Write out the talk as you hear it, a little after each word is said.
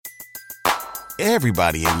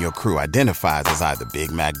Everybody in your crew identifies as either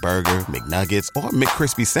Big Mac Burger, McNuggets, or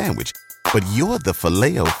McCrispy Sandwich. But you're the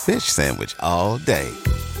Filet-O-Fish Sandwich all day.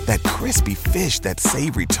 That crispy fish, that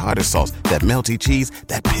savory tartar sauce, that melty cheese,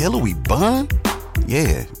 that pillowy bun.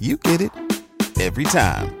 Yeah, you get it. Every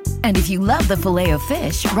time. And if you love the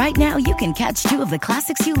Filet-O-Fish, right now you can catch two of the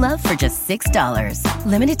classics you love for just $6.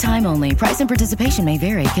 Limited time only. Price and participation may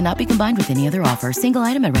vary. Cannot be combined with any other offer. Single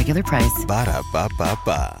item at regular price.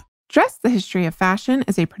 Ba-da-ba-ba-ba. Dress the History of Fashion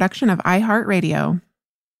is a production of iHeartRadio.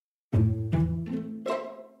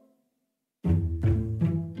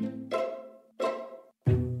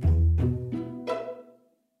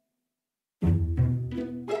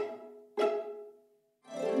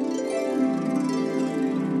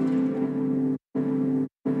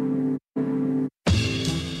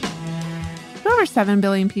 Over 7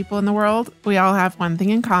 billion people in the world, we all have one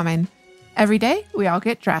thing in common. Every day, we all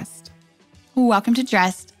get dressed. Welcome to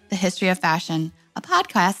Dressed, the History of Fashion, a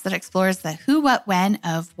podcast that explores the who, what, when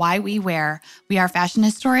of why we wear. We are fashion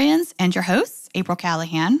historians and your hosts, April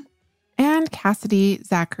Callahan. And Cassidy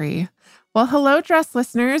Zachary. Well, hello, Dress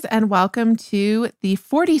listeners, and welcome to the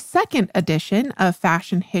 42nd edition of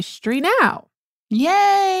Fashion History Now.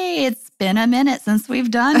 Yay! It's been a minute since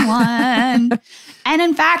we've done one. And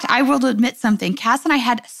in fact, I will admit something. Cass and I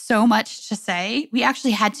had so much to say. We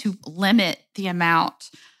actually had to limit the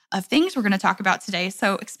amount of things we're going to talk about today.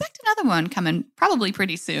 So expect another one coming probably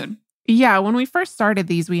pretty soon. Yeah, when we first started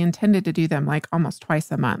these, we intended to do them like almost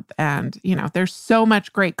twice a month. And, there's so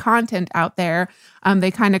much great content out there.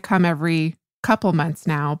 They kind of come every couple months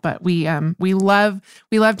now, but we love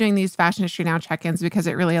doing these Fashion History Now check-ins because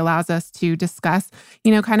it really allows us to discuss,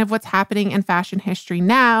 kind of what's happening in fashion history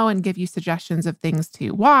now and give you suggestions of things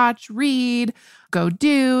to watch, read, go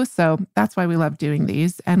do. So that's why we love doing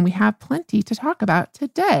these. And we have plenty to talk about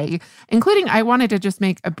today, including I wanted to just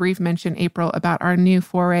make a brief mention, April, about our new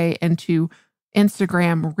foray into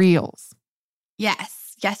Instagram Reels. Yes.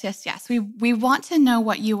 We want to know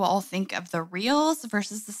what you all think of the Reels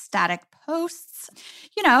versus the static posts.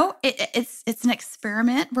 It's an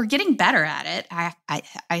experiment. We're getting better at it.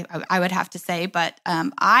 I would have to say, but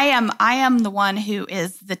I am the one who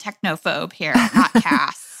is the technophobe here, not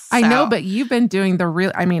Cass. I know, but you've been doing the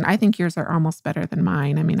real. I think yours are almost better than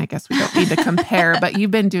mine. I guess we don't need to compare, but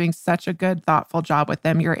you've been doing such a good, thoughtful job with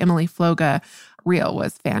them. Your Emily Floga reel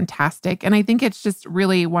was fantastic. And I think it's just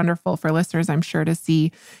really wonderful for listeners, I'm sure, to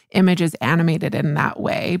see images animated in that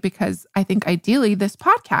way, because I think ideally this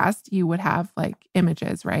podcast, you would have like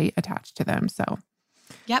images, right, attached to them. So.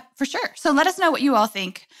 Yep, for sure. So let us know what you all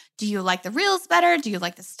think. Do you like the Reels better? Do you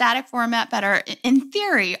like the static format better? In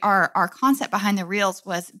theory, our concept behind the Reels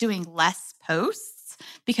was doing less posts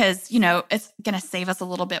because, it's going to save us a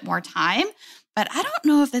little bit more time. But I don't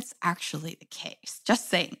know if that's actually the case. Just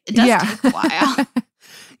saying. It does take a while.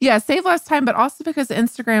 Yeah, save less time, but also because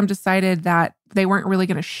Instagram decided that they weren't really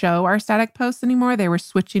going to show our static posts anymore. They were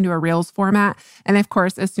switching to a Reels format. And of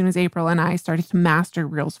course, as soon as April and I started to master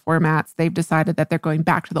Reels formats, they've decided that they're going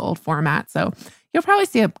back to the old format. So you'll probably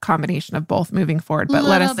see a combination of both moving forward. But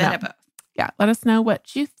let us know. Yeah, let us know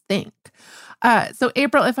what you think. So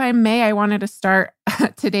April, if I may, I wanted to start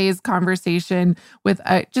today's conversation with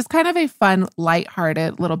just kind of a fun,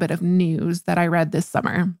 lighthearted little bit of news that I read this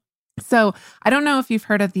summer. So I don't know if you've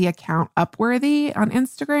heard of the account Upworthy on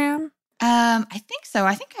Instagram. I think so.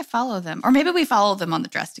 I think I follow them. Or maybe we follow them on the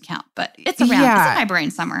Dressed account, but it's around. Yeah. It's in my brain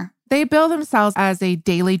somewhere. They bill themselves as a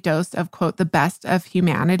daily dose of, quote, the best of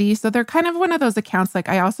humanity. So they're kind of one of those accounts, like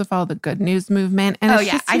I also follow the Good News Movement. And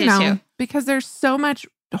I do too. Because there's so much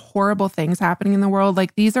horrible things happening in the world.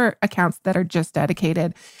 Like these are accounts that are just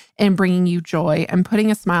dedicated in bringing you joy and putting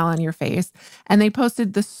a smile on your face. And they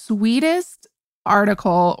posted the sweetest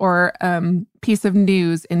article or piece of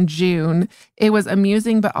news in June. It was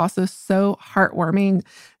amusing, but also so heartwarming.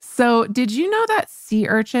 So did you know that sea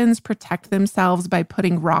urchins protect themselves by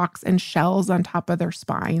putting rocks and shells on top of their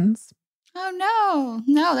spines? Oh,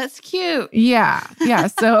 no, that's cute. Yeah.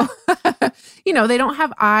 So, they don't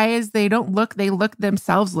have eyes. They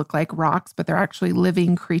themselves look like rocks, but they're actually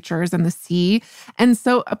living creatures in the sea. And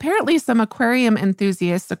so apparently some aquarium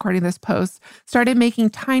enthusiasts, according to this post, started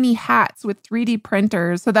making tiny hats with 3D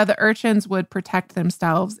printers so that the urchins would protect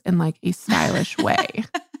themselves in like a stylish way.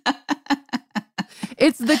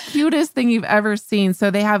 It's the cutest thing you've ever seen. So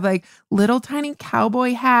they have like little tiny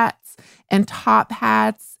cowboy hats and top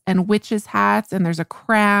hats and witches hats, and there's a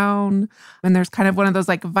crown, and there's kind of one of those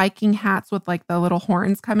like Viking hats with like the little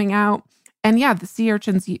horns coming out. And yeah, the sea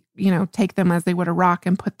urchins, take them as they would a rock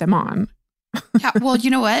and put them on. Yeah, well, you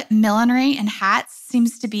know what? Millinery and hats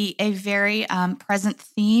seems to be a very present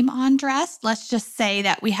theme on Dressed. Let's just say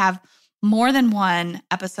that we have more than one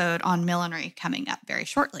episode on millinery coming up very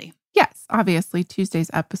shortly. Yes, obviously Tuesday's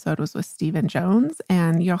episode was with Stephen Jones,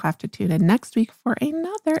 and you'll have to tune in next week for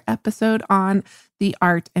another episode on the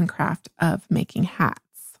art and craft of making hats.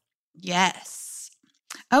 Yes.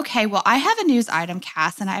 Okay, well, I have a news item,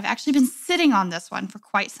 Cass, and I've actually been sitting on this one for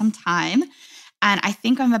quite some time. And I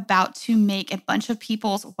think I'm about to make a bunch of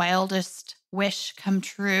people's wildest wish come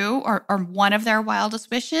true, or one of their wildest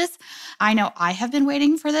wishes. I know I have been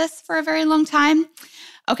waiting for this for a very long time.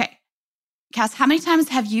 Okay, Cass, how many times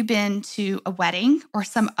have you been to a wedding or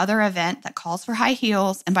some other event that calls for high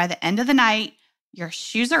heels, and by the end of the night, your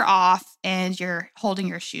shoes are off and you're holding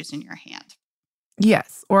your shoes in your hand?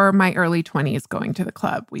 Yes, or my early 20s going to the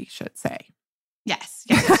club, we should say. Yes.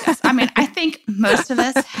 I mean, I think most of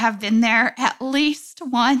us have been there at least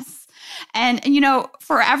once. And,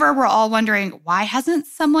 forever we're all wondering, why hasn't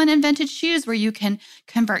someone invented shoes where you can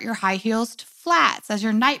convert your high heels to flats as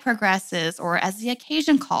your night progresses or as the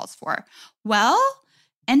occasion calls for? Well,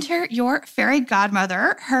 enter your fairy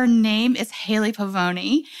godmother. Her name is Haley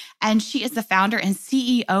Pavoni, and she is the founder and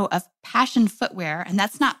CEO of Passion Footwear. And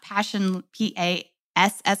that's not passion,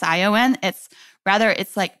 Passion.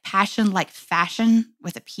 It's like passion, like fashion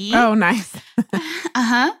with a P. Oh, nice.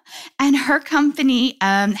 And her company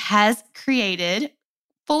has created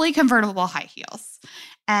fully convertible high heels.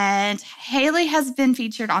 And Haley has been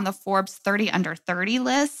featured on the Forbes 30 Under 30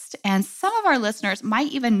 list. And some of our listeners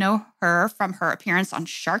might even know her from her appearance on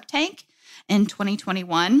Shark Tank in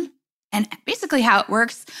 2021. And basically how it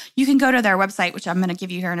works, you can go to their website, which I'm going to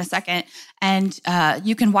give you here in a second, and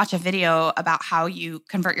you can watch a video about how you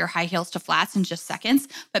convert your high heels to flats in just seconds.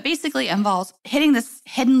 But basically it involves hitting this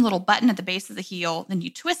hidden little button at the base of the heel, then you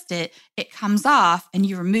twist it, it comes off, and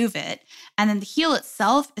you remove it. And then the heel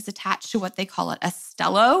itself is attached to what they call a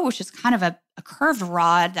stello, which is kind of a curved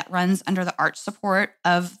rod that runs under the arch support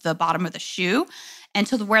of the bottom of the shoe. And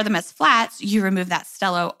to wear them as flats, you remove that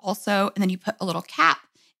stello also, and then you put a little cap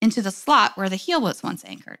into the slot where the heel was once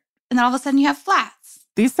anchored. And then all of a sudden you have flats.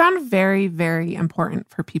 These sound very, very important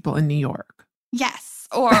for people in New York. Yes.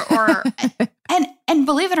 And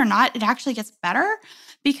believe it or not, it actually gets better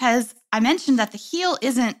because I mentioned that the heel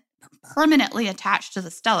isn't permanently attached to the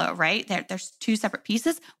stello, right? There's two separate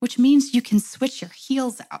pieces, which means you can switch your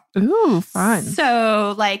heels out. Ooh, fun.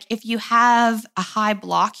 So like if you have a high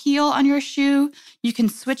block heel on your shoe, you can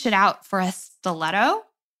switch it out for a stiletto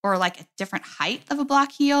or like a different height of a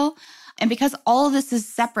block heel. And because all of this is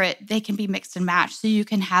separate, they can be mixed and matched. So you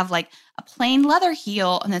can have like a plain leather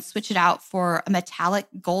heel and then switch it out for a metallic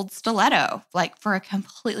gold stiletto, like for a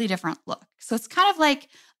completely different look. So it's kind of like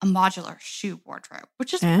a modular shoe wardrobe,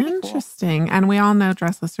 which is pretty cool. Interesting. And we all know,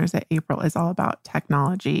 dress listeners, that April is all about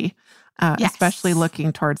technology, Yes. especially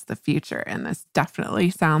looking towards the future. And this definitely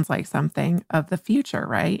sounds like something of the future,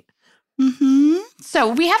 right? Mm-hmm.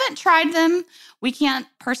 So we haven't tried them. We can't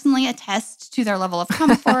personally attest to their level of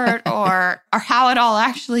comfort or how it all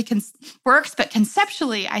actually works. But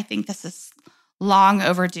conceptually, I think this is long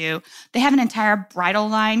overdue. They have an entire bridal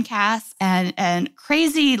line, Cass, and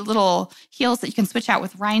crazy little heels that you can switch out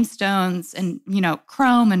with rhinestones and,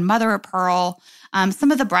 chrome and mother of pearl. Some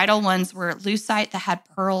of the bridal ones were lucite that had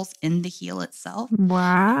pearls in the heel itself.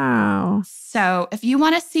 Wow. So if you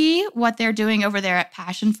want to see what they're doing over there at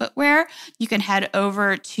Passion Footwear, you can head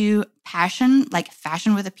over to Passion, like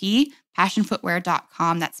fashion with a P,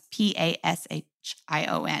 passionfootwear.com. That's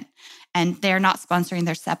PASHION. And they're not sponsoring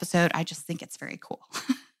this episode. I just think it's very cool.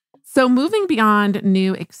 So moving beyond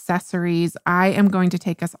new accessories, I am going to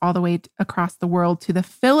take us all the way across the world to the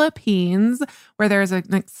Philippines, where there's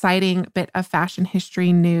an exciting bit of fashion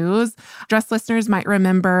history news. Dress listeners might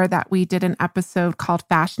remember that we did an episode called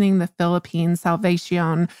Fashioning the Philippines,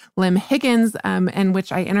 Salvation Lim Higgins, in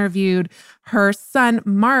which I interviewed her son,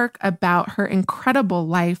 Mark, about her incredible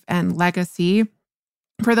life and legacy.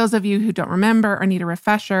 For those of you who don't remember or need a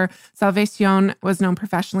refresher, Salvation was known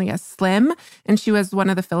professionally as Slim, and she was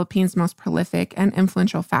one of the Philippines' most prolific and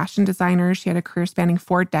influential fashion designers. She had a career spanning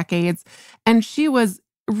 4 decades, and she was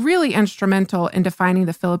really instrumental in defining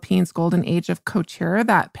the Philippines' golden age of couture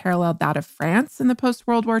that paralleled that of France in the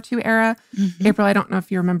post-World War II era. Mm-hmm. April, I don't know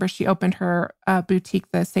if you remember, she opened her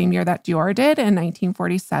boutique the same year that Dior did in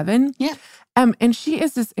 1947. Yeah. And she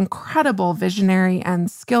is this incredible visionary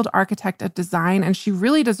and skilled architect of design, and she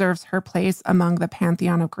really deserves her place among the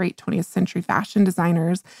pantheon of great 20th century fashion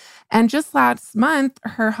designers. And just last month,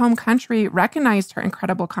 her home country recognized her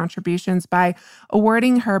incredible contributions by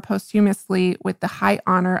awarding her posthumously with the high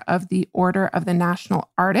honor of the Order of the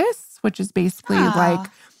National Artists, which is basically like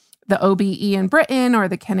the OBE in Britain or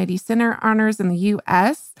the Kennedy Center honors in the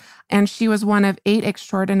U.S., and she was one of 8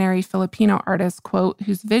 extraordinary Filipino artists, quote,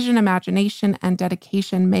 whose vision, imagination, and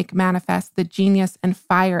dedication make manifest the genius and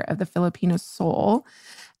fire of the Filipino soul.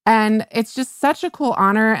 And it's just such a cool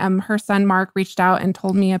honor. Her son, Mark, reached out and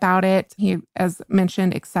told me about it. He, as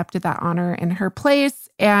mentioned, accepted that honor in her place.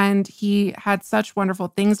 And he had such wonderful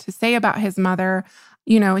things to say about his mother.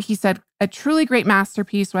 You know, he said, a truly great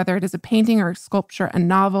masterpiece, whether it is a painting or a sculpture, a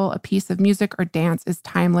novel, a piece of music or dance, is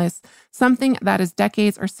timeless. Something that is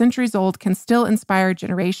decades or centuries old can still inspire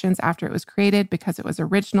generations after it was created because it was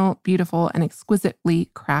original, beautiful, and exquisitely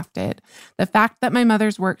crafted. The fact that my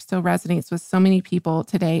mother's work still resonates with so many people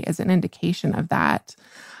today is an indication of that.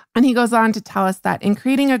 And he goes on to tell us that in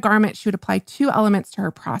creating a garment, she would apply 2 elements to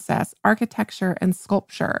her process, architecture and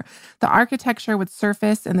sculpture. The architecture would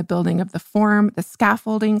surface in the building of the form, the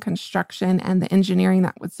scaffolding, construction, and the engineering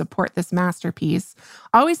that would support this masterpiece.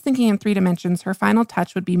 Always thinking in 3 dimensions, her final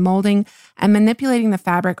touch would be molding and manipulating the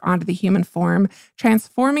fabric onto the human form,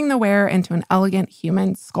 transforming the wearer into an elegant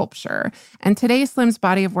human sculpture. And today, Slim's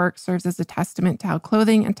body of work serves as a testament to how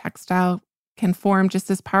clothing and textile can form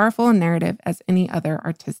just as powerful a narrative as any other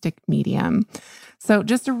artistic medium. So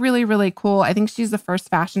just a really, really cool, I think she's the first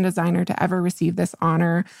fashion designer to ever receive this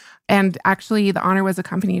honor. And actually, the honor was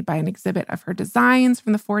accompanied by an exhibit of her designs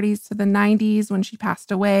from the 40s to the 90s when she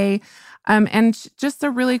passed away. And just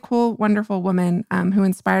a really cool, wonderful woman who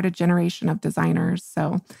inspired a generation of designers.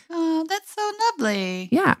 So, oh, that's so lovely.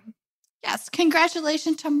 Yeah. Yes.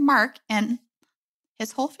 Congratulations to Mark and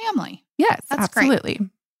his whole family. Yes, that's absolutely. Great.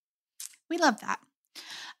 We love that.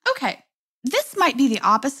 Okay. This might be the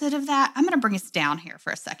opposite of that. I'm going to bring us down here for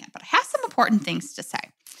a second, but I have some important things to say.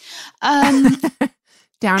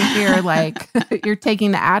 Down here, like you're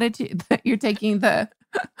taking the attitude, you're taking the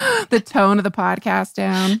tone of the podcast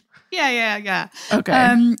down. Yeah.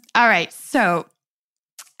 Okay. All right. So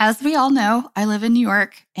as we all know, I live in New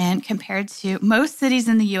York, and compared to most cities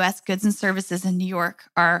in the U.S., goods and services in New York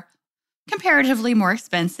are comparatively more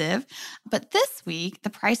expensive. But this week, the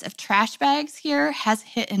price of trash bags here has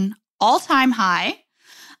hit an all-time high.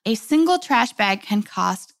 A single trash bag can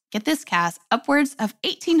cost, get this, Cass, upwards of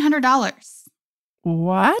 $1,800.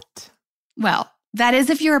 What? Well, that is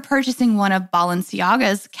if you're purchasing one of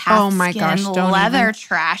Balenciaga's calfskin leather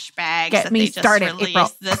trash bags that they just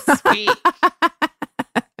released this week.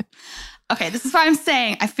 Okay, this is what I'm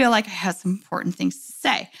saying. I feel like I have some important things to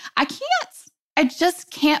say. I just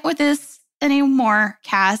can't with this anymore,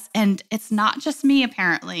 Cass. And it's not just me,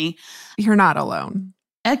 apparently. You're not alone.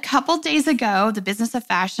 A couple days ago, the Business of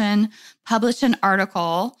Fashion published an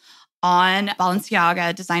article on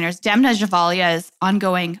Balenciaga designers Demna Gvalia's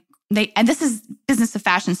ongoing, and this is Business of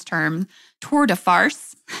Fashion's term, tour de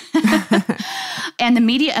farce, and the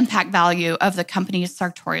media impact value of the company's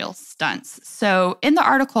sartorial stunts. So in the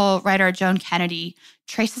article, writer Joan Kennedy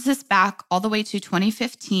traces this back all the way to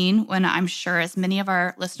 2015, when I'm sure as many of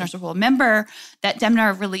our listeners will remember that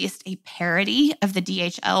Demna released a parody of the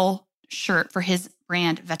DHL shirt for his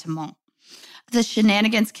brand Vetements. The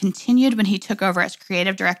shenanigans continued when he took over as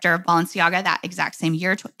creative director of Balenciaga that exact same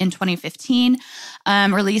year in 2015,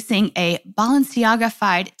 releasing a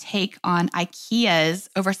Balenciaga-fied take on IKEA's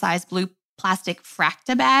oversized blue plastic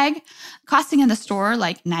Fracta bag, costing in the store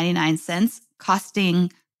like 99 cents,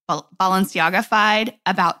 costing Balenciaga-fied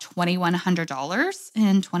about $2,100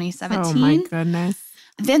 in 2017. Oh my goodness.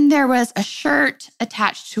 Then there was a shirt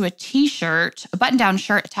attached to a T-shirt, a button-down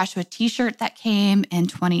shirt attached to a T-shirt that came in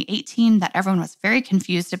 2018 that everyone was very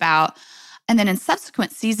confused about. And then in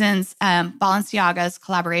subsequent seasons, Balenciaga's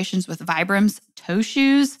collaborations with Vibram's toe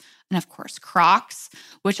shoes, and of course Crocs,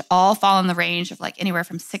 which all fall in the range of like anywhere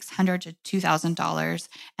from $600 to $2,000.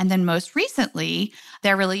 And then most recently,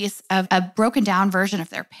 their release of a broken down version of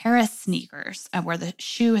their Paris sneakers, where the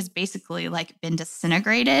shoe has basically like been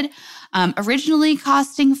disintegrated, originally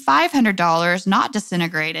costing $500, not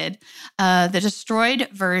disintegrated. The destroyed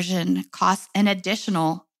version costs an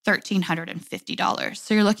additional $1,350.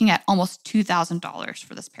 So you're looking at almost $2,000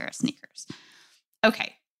 for this pair of sneakers.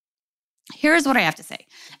 Okay. Here's what I have to say.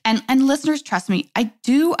 And listeners, trust me, I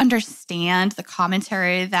do understand the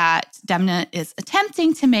commentary that Demna is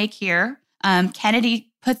attempting to make here.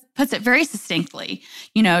 Kennedy puts it very succinctly.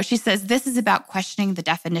 You know, she says, this is about questioning the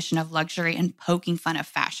definition of luxury and poking fun of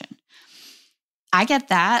fashion. I get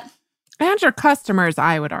that. And your customers,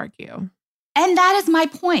 I would argue. And that is my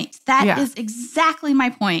point. That is exactly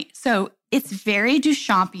my point. So it's very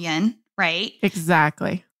Duchampian, right?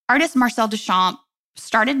 Exactly. Artist Marcel Duchamp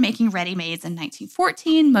started making ready-mades in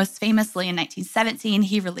 1914. Most famously, in 1917,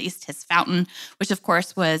 he released his fountain, which of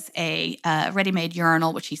course was a ready-made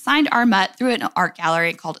urinal, which he signed R. Mutt through an art gallery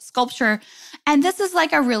and called it sculpture. And this is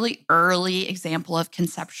like a really early example of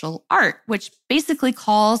conceptual art, which basically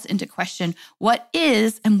calls into question what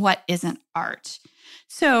is and what isn't art.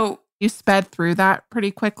 So you sped through that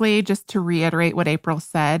pretty quickly. Just to reiterate what April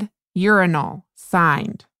said, urinal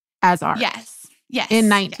signed as art. Yes. In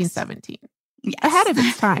 1917. Yes. Ahead of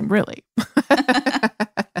its time, really.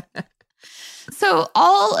 So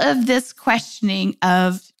all of this questioning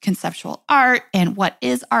of conceptual art and what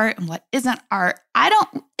is art and what isn't art,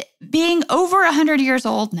 being over 100 years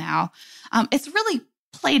old now, it's really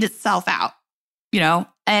played itself out,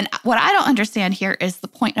 And what I don't understand here is the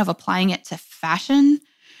point of applying it to fashion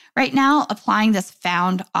right now, applying this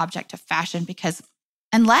found object to fashion, because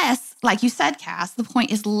unless, like you said, Cass, the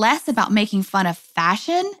point is less about making fun of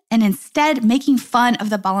fashion and instead making fun of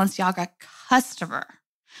the Balenciaga customer.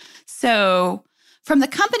 So from the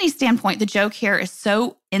company standpoint, the joke here is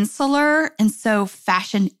so insular and so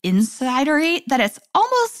fashion insidery that it's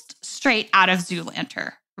almost straight out of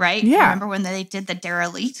Zoolander, right? Yeah. Remember when they did the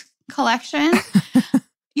Derelict collection?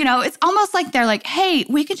 It's almost like they're like, hey,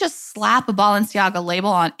 we could just slap a Balenciaga label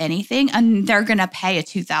on anything and they're going to pay a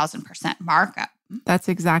 2,000% markup. That's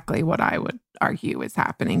exactly what I would argue is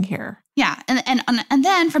happening here. Yeah. And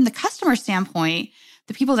then from the customer standpoint,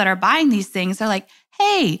 the people that are buying these things are like,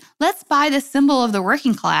 hey, let's buy this symbol of the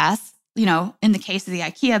working class, in the case of the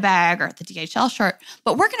IKEA bag or the DHL shirt,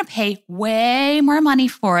 but we're going to pay way more money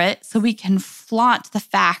for it so we can flaunt the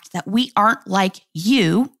fact that we aren't like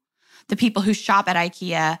you, the people who shop at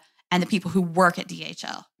IKEA and the people who work at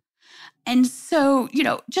DHL. And so,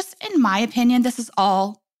 just in my opinion, this is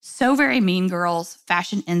all so very Mean Girls,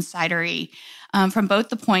 fashion insidery, from both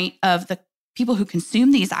the point of the people who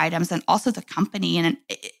consume these items and also the company. And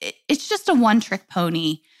it's just a one-trick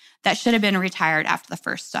pony that should have been retired after the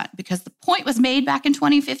first stunt, because the point was made back in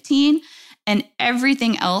 2015, and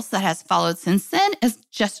everything else that has followed since then is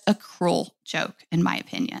just a cruel joke, in my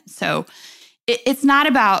opinion. So it's not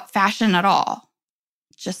about fashion at all.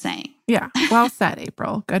 Just saying. Yeah. Well said,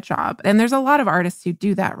 April. Good job. And there's a lot of artists who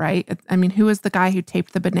do that, right? I mean, who was the guy who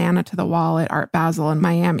taped the banana to the wall at Art Basel in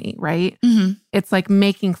Miami, right? Mm-hmm. It's like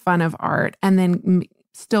making fun of art and then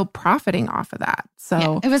still profiting off of that. So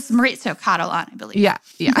yeah, it was Maurizio Catalan, I believe. Yeah.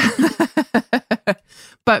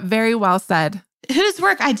 But very well said. Whose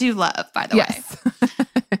work I do love, by the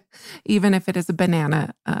way. Even if it is a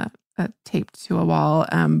banana taped to a wall.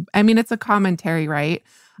 I mean, it's a commentary, right?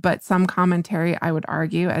 But some commentary, I would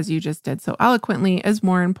argue, as you just did so eloquently, is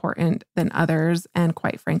more important than others and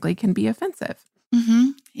quite frankly can be offensive. Mm-hmm.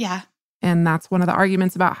 Yeah. And that's one of the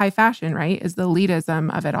arguments about high fashion, right? Is the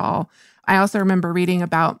elitism of it all. I also remember reading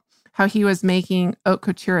about how he was making haute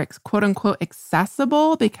couture quote unquote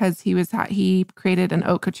accessible because he created an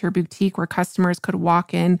haute couture boutique where customers could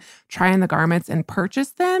walk in, try on the garments and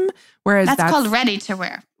purchase them. Whereas that's called ready to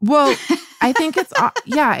wear. Well, I think it's,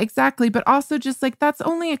 yeah, exactly. But also just like that's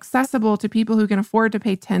only accessible to people who can afford to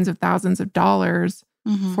pay tens of thousands of dollars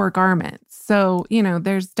for garments. So,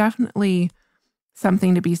 there's definitely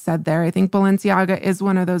something to be said there. I think Balenciaga is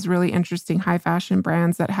one of those really interesting high fashion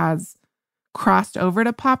brands that has crossed over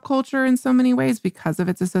to pop culture in so many ways because of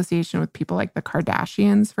its association with people like the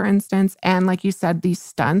Kardashians, for instance. And like you said, these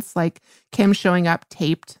stunts, like Kim showing up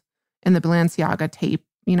taped in the Balenciaga tape,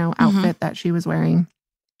 outfit that she was wearing.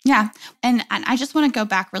 Yeah. And I just want to go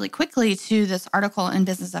back really quickly to this article in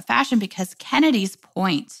Business of Fashion because Kennedy's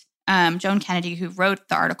point, Joan Kennedy, who wrote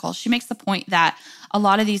the article, she makes the point that a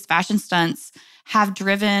lot of these fashion stunts have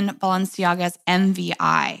driven Balenciaga's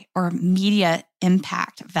MVI, or media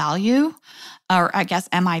impact value, or I guess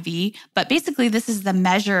MIV. But basically, this is the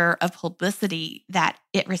measure of publicity that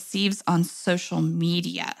it receives on social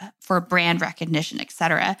media for brand recognition, et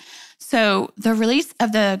cetera. So the release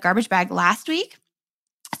of the garbage bag last week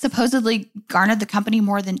supposedly garnered the company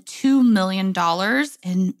more than $2 million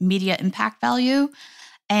in media impact value.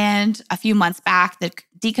 And a few months back, the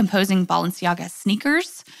decomposing Balenciaga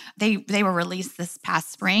sneakers, they were released this past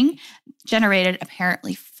spring, generated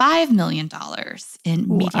apparently $5 million in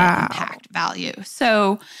media impact value.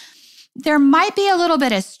 So there might be a little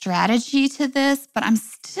bit of strategy to this, but I'm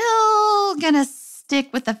still going to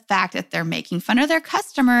stick with the fact that they're making fun of their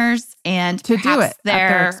customers and to do it at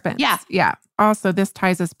their expense. Yeah. also, this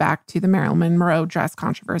ties us back to the Marilyn Monroe dress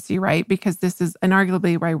controversy, right? Because this is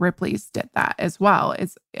inarguably why Ripley's did that as well.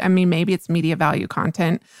 Maybe it's media value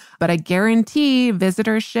content, but I guarantee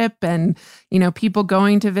visitorship and, people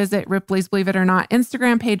going to visit Ripley's, believe it or not,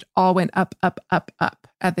 Instagram page all went up, up, up, up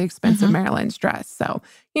at the expense of Marilyn's dress. So,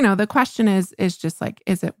 the question is just like,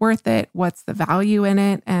 is it worth it? What's the value in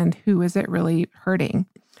it? And who is it really hurting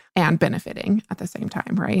and benefiting at the same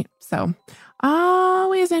time, right? So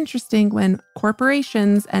always interesting when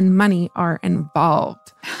corporations and money are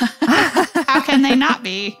involved. How can they not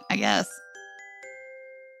be, I guess?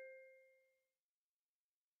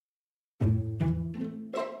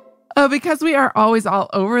 Because we are always all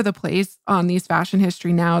over the place on these Fashion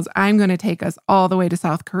History Nows, I'm going to take us all the way to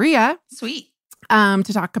South Korea. Sweet. To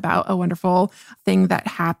talk about a wonderful thing that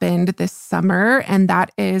happened this summer. And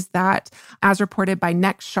that is that, as reported by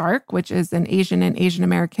Next Shark, which is an Asian and Asian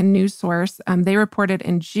American news source, they reported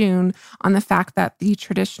in June on the fact that the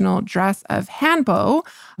traditional dress of hanbok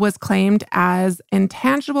was claimed as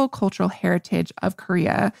intangible cultural heritage of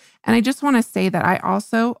Korea. And I just want to say that I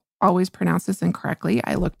also always pronounce this incorrectly.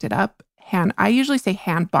 I looked it up. I usually say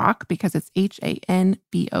hanbok because it's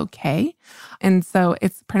Hanbok. And so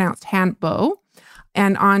it's pronounced hanbok.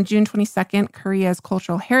 And on June 22nd, Korea's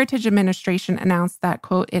Cultural Heritage Administration announced that,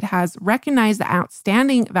 quote, it has recognized the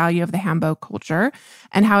outstanding value of the hanbok culture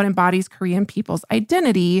and how it embodies Korean people's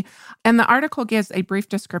identity. And the article gives a brief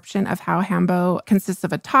description of how hanbok consists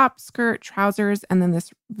of a top, skirt, trousers, and then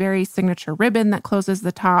this very signature ribbon that closes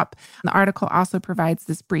the top. The article also provides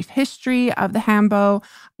this brief history of the hanbok,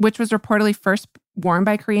 which was reportedly first worn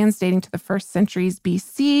by Koreans dating to the first centuries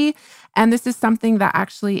BC. And this is something that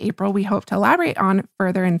actually, April, we hope to elaborate on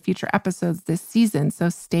further in future episodes this season. So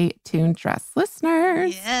stay tuned, dress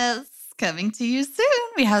listeners. Yes, coming to you soon.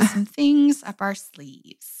 We have some things up our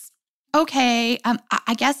sleeves. Okay,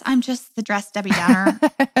 I guess I'm just the dress Debbie Downer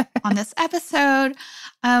on this episode.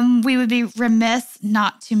 We would be remiss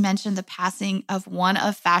not to mention the passing of one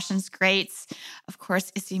of fashion's greats. Of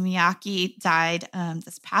course, Issey Miyake died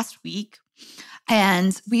this past week.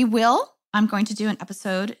 And I'm going to do an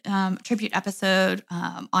episode, tribute episode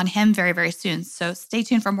on him very, very soon. So stay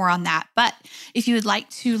tuned for more on that. But if you would like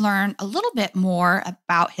to learn a little bit more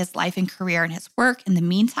about his life and career and his work in the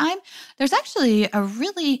meantime, there's actually a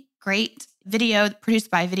really great video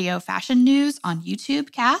produced by Video Fashion News on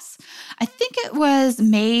YouTube, Cass. I think it was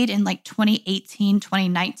made in like 2018,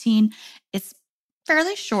 2019. It's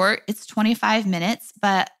fairly short. It's 25 minutes,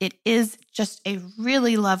 but it is just a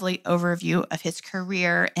really lovely overview of his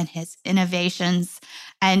career and his innovations.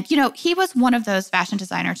 And, he was one of those fashion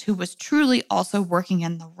designers who was truly also working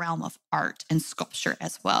in the realm of art and sculpture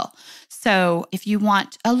as well. So if you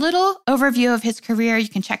want a little overview of his career, you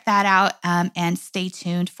can check that out and stay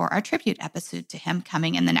tuned for our tribute episode to him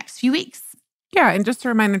coming in the next few weeks. Yeah, and just to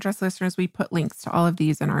remind the dress listeners, we put links to all of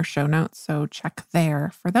these in our show notes, so check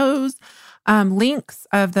there for those. Links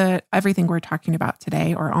of everything we're talking about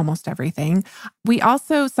today, or almost everything. We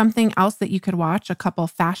also, something else that you could watch, a couple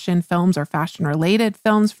fashion films or fashion-related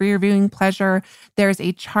films for your viewing pleasure. There's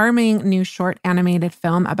a charming new short animated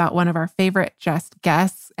film about one of our favorite just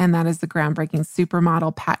guests, and that is the groundbreaking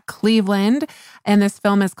supermodel Pat Cleveland. And this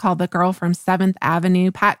film is called The Girl from 7th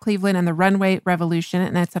Avenue, Pat Cleveland and the Runway Revolution,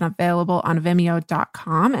 and it's available on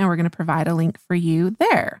Vimeo.com, and we're going to provide a link for you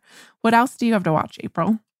there. What else do you have to watch,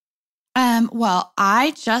 April? Well,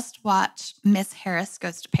 I just watched Miss Harris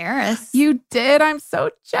Goes to Paris. You did? I'm so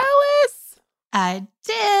jealous. I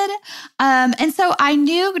did. And so I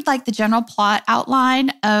knew like the general plot outline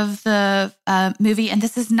of the movie, and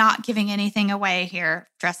this is not giving anything away here,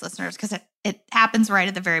 dress listeners, because it happens right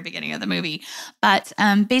at the very beginning of the movie. But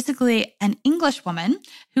basically an English woman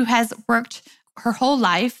who has worked her whole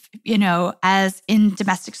life, as in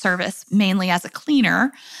domestic service, mainly as a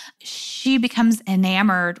cleaner, she becomes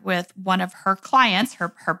enamored with one of her clients,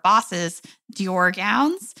 her boss's Dior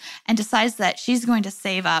gowns, and decides that she's going to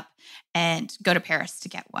save up and go to Paris to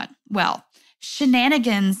get one. Well,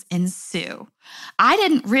 shenanigans ensue. I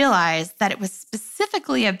didn't realize that it was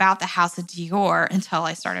specifically about the House of Dior until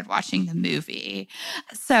I started watching the movie.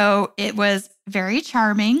 So it was very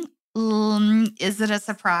charming. Is it a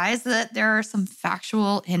surprise that there are some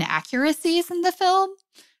factual inaccuracies in the film?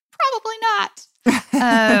 Probably not.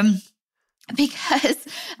 Because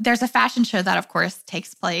there's a fashion show that, of course,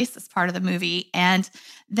 takes place as part of the movie. And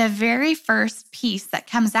the very first piece that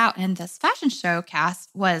comes out in this fashion show cast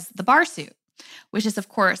was the bar suit, which is, of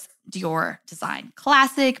course, Dior design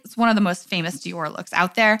classic. It's one of the most famous Dior looks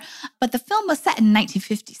out there. But the film was set in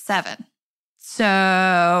 1957.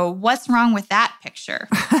 So what's wrong with that picture,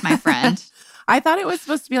 my friend? I thought it was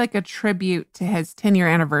supposed to be like a tribute to his 10-year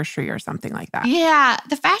anniversary or something like that. Yeah,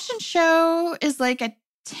 the fashion show is like a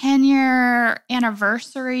 10-year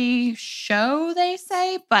anniversary show, they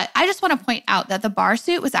say. But I just want to point out that the bar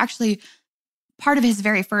suit was actually part of his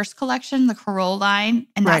very first collection, the Corolle line,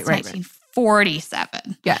 and that's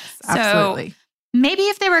 1947. Yes, absolutely. So maybe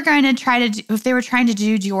if they were going to if they were trying to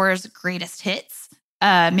do Dior's greatest hits,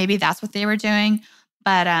 maybe that's what they were doing.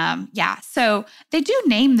 But yeah, so they do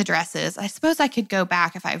name the dresses. I suppose I could go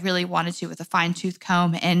back if I really wanted to with a fine tooth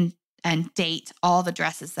comb and date all the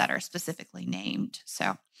dresses that are specifically named.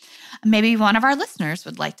 So maybe one of our listeners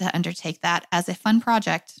would like to undertake that as a fun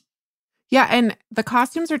project. Yeah, and the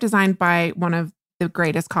costumes are designed by one of the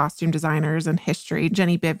greatest costume designers in history,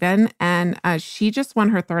 Jenny Bivin. And she just won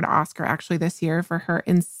her 3rd Oscar actually this year for her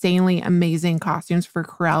insanely amazing costumes for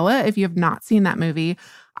Cruella. If you have not seen that movie,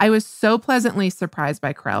 I was so pleasantly surprised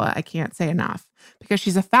by Cruella. I can't say enough because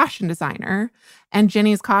she's a fashion designer and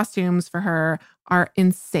Jenny's costumes for her are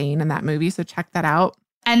insane in that movie. So check that out.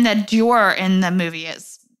 And the Dior in the movie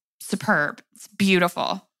is superb. It's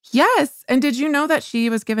beautiful. Yes. And did you know that she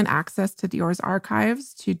was given access to Dior's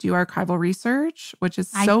archives to do archival research, which is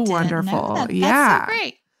so wonderful. That's yeah. so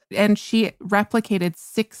great. And she replicated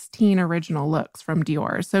 16 original looks from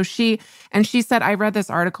Dior. So she said, I read this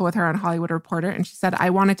article with her on Hollywood Reporter, and she said, I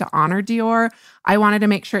wanted to honor Dior. I wanted to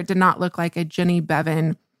make sure it did not look like a Jenny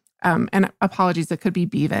Bevin, and apologies, it could be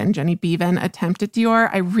Bevan, Jenny Bevan attempt at Dior.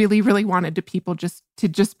 I really, really wanted people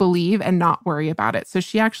to believe and not worry about it. So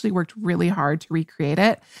she actually worked really hard to recreate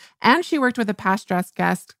it. And she worked with a past dress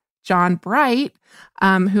guest, John Bright,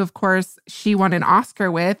 who, of course, she won an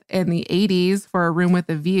Oscar with in the 80s for A Room with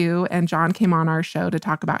a View. And John came on our show to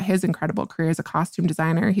talk about his incredible career as a costume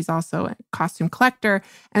designer. He's also a costume collector,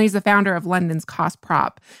 and he's the founder of London's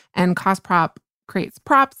Cosprop. And Cosprop creates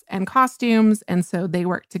props and costumes. And so they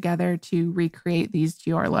work together to recreate these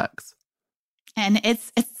Dior looks. And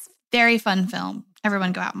it's very fun film.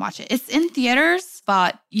 Everyone go out and watch it. It's in theaters,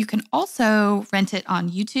 but you can also rent it on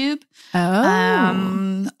YouTube.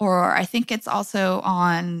 Oh. Or I think it's also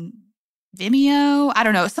on Vimeo. I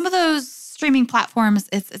don't know. Some of those streaming platforms,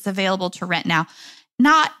 it's available to rent now.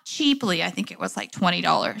 Not cheaply. I think it was like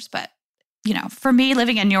 $20. But, you know, for me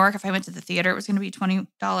living in New York, if I went to the theater, it was going to be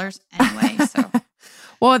 $20 anyway. So.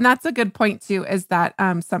 Well, and that's a good point too, is that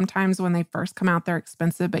sometimes when they first come out, they're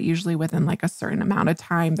expensive, but usually within like a certain amount of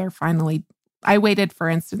time, they're finally, I waited, for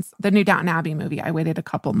instance, the new Downton Abbey movie, I waited a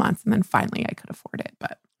couple months and then finally I could afford it.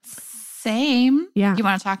 But same. Yeah. You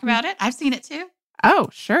want to talk about it? I've seen it too. Oh,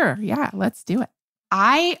 sure. Yeah, let's do it.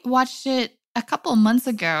 I watched it a couple months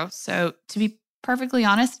ago. So to be perfectly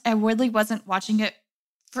honest, I really wasn't watching it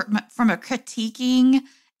from a critiquing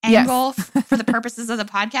angle for the purposes of the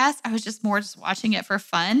podcast. I was just watching it for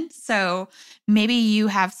fun. So maybe you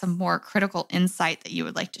have some more critical insight that you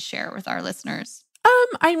would like to share with our listeners.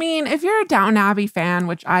 I mean, if you're a Downton Abbey fan,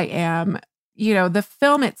 which I am, you know, the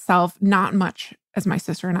film itself, not much, as my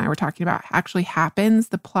sister and I were talking about, actually happens.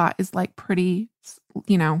 The plot is like pretty,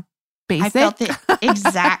 you know, basic. I felt the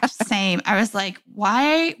exact same. I was like,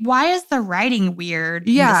 why is the writing weird?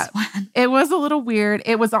 Yeah, in this one? It was a little weird.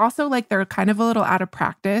 It was also like they're kind of a little out of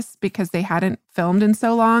practice because they hadn't filmed in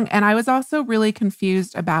so long. And I was also really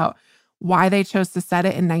confused about why they chose to set it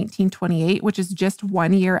in 1928, which is just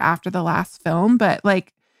 1 year after the last film. But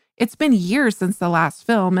like, it's been years since the last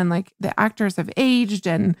film, and like the actors have aged,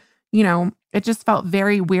 and you know, it just felt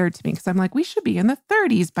very weird to me because I'm like, we should be in the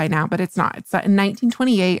 30s by now, but it's not. It's set in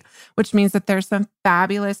 1928, which means that there's some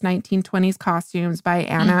fabulous 1920s costumes by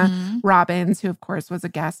Anna Robbins, who of course was a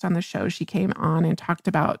guest on the show. She came on and talked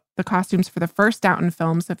about the costumes for the first Downton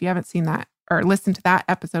film. So if you haven't seen that or listened to that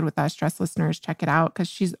episode with us, Dress listeners, check it out because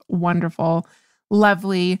she's wonderful,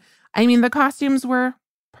 lovely. I mean, the costumes were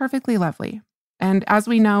perfectly lovely. And as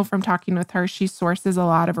we know from talking with her, she sources a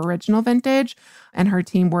lot of original vintage, and her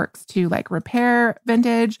team works to like repair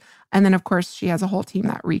vintage. And then of course she has a whole team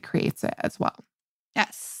that recreates it as well.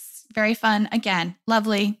 Yes. Very fun. Again,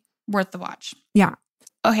 lovely, worth the watch. Yeah.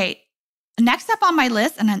 Okay. Next up on my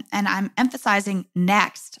list, and I'm emphasizing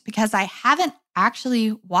next because I haven't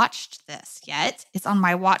actually watched this yet. It's on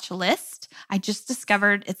my watch list. I just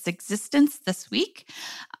discovered its existence this week.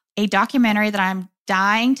 A documentary that I'm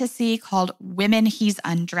dying to see called Women He's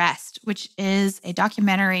Undressed, which is a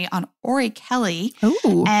documentary on Ori Kelly.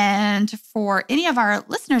 Ooh. And for any of our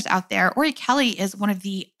listeners out there, Ori Kelly is one of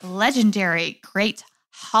the legendary great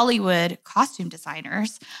Hollywood costume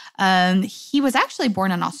designers. He was actually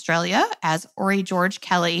born in Australia as Ori George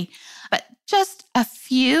Kelly, but just a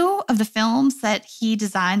few of the films that he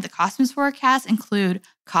designed the costumes for cast include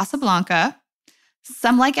Casablanca,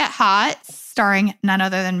 Some Like It Hot, starring none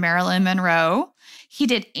other than Marilyn Monroe. He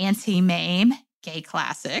did Auntie Mame, gay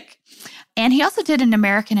classic. And he also did An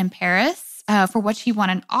American in Paris, for which he won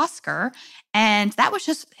an Oscar. And that was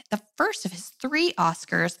just the first of his 3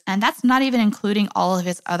 Oscars. And that's not even including all of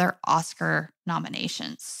his other Oscar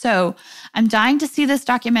nominations. So I'm dying to see this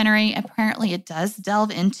documentary. Apparently, it does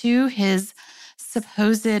delve into his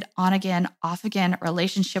supposed on-again, off-again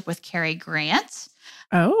relationship with Cary Grant,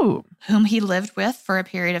 whom he lived with for a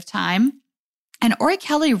period of time. And Ori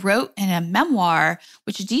Kelly wrote in a memoir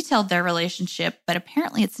which detailed their relationship, but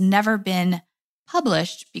apparently it's never been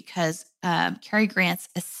published because Cary Grant's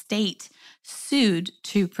estate sued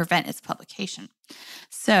to prevent its publication.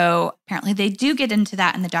 So apparently they do get into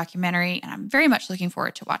that in the documentary, and I'm very much looking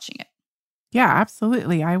forward to watching it. Yeah,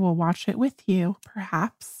 absolutely. I will watch it with you,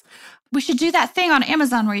 perhaps. We should do that thing on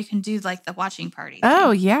Amazon where you can do like the watching party thing.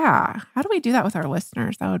 Oh, yeah. How do we do that with our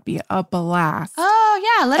listeners? That would be a blast.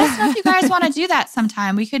 Oh, yeah. Let us know if you guys want to do that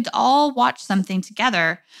sometime. We could all watch something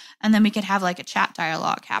together, and then we could have like a chat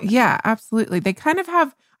dialogue happen. Yeah, absolutely. They kind of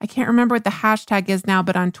have, I can't remember what the hashtag is now,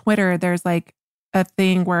 but on Twitter, there's like a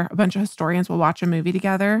thing where a bunch of historians will watch a movie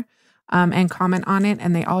together and comment on it,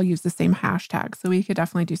 and they all use the same hashtag. So we could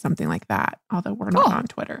definitely do something like that, although we're not on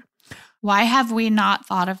Twitter. Why have we not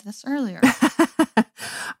thought of this earlier?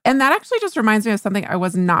 And that actually just reminds me of something I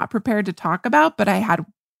was not prepared to talk about, but I had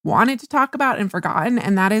wanted to talk about and forgotten.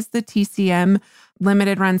 And that is the TCM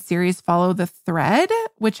limited run series Follow the Thread,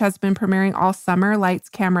 which has been premiering all summer. Lights,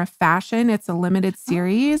 Camera, Fashion. It's a limited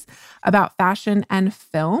series about fashion and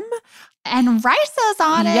film. And Risa's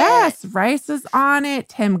on it. Yes, Risa's on it.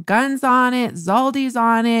 Tim Gunn's on it. Zaldi's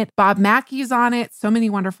on it. Bob Mackey's on it. So many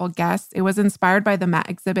wonderful guests. It was inspired by the Met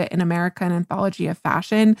exhibit in America, an anthology of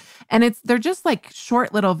fashion. And they're just like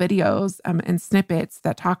short little videos and snippets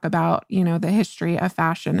that talk about, the history of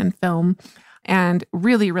fashion and film. And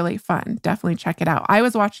really, really fun. Definitely check it out. I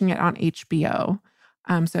was watching it on HBO.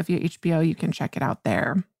 So if you have HBO, you can check it out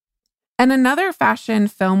there. And another fashion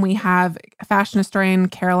film, we have fashion historian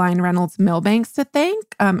Caroline Reynolds Milbanks to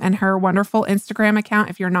thank, and her wonderful Instagram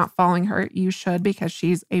account. If you're not following her, you should, because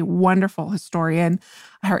she's a wonderful historian.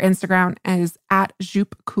 Her Instagram is at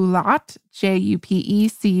Jupeculotte, JUPECULOTTE,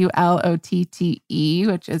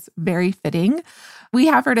 which is very fitting. We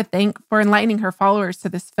have her to thank for enlightening her followers to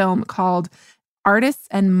this film called Artists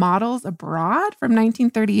and Models Abroad from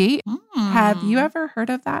 1938. Have you ever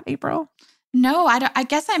heard of that, April? No, I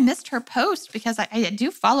guess I missed her post because I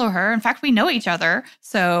do follow her. In fact, we know each other.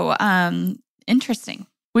 So interesting.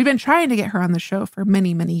 We've been trying to get her on the show for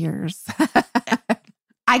many, many years.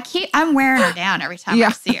 I'm wearing her down every time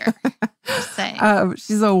I see her. Just saying.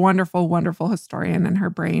 She's a wonderful, wonderful historian, and her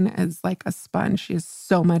brain is like a sponge. She has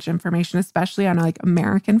so much information, especially on like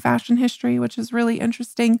American fashion history, which is really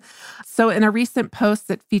interesting. So in a recent post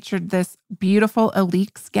that featured this beautiful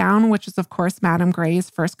Alix gown, which is of course Madame Gray's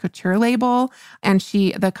first couture label, and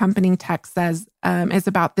the accompanying text says, is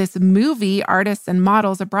about this movie, Artists and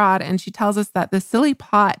Models Abroad. And she tells us that The Silly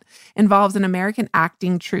Pot involves an American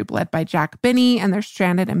acting troupe led by Jack Binney, and they're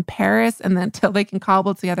stranded in Paris and until they can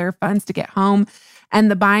cobble together funds to get home. And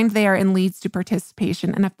the bind they are in leads to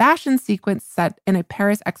participation in a fashion sequence set in a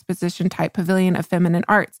Paris exposition type pavilion of feminine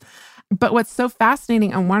arts. But what's so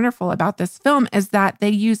fascinating and wonderful about this film is that they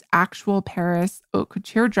use actual Paris haute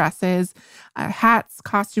couture dresses, hats,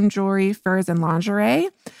 costume jewelry, furs, and lingerie.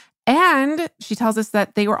 And she tells us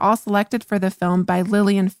that they were all selected for the film by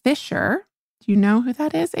Lillian Fisher. Do you know who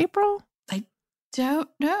that is, April? I don't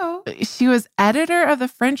know. She was editor of the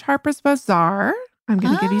French Harper's Bazaar. I'm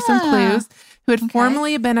going to give you some clues. Who had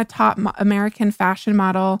formerly been a top American fashion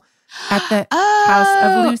model at the House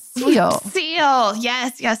of Lucille. Lucille.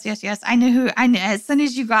 Yes. I knew. As soon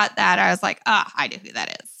as you got that, I was like, I know who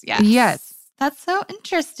that is. Yes. That's so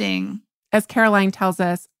interesting. As Caroline tells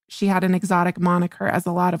us, she had an exotic moniker, as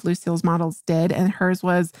a lot of Lucille's models did, and hers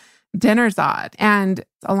was Dinnerzade. And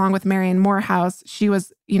along with Marion Morehouse, she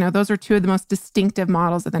was, those are two of the most distinctive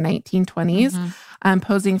models of the 1920s,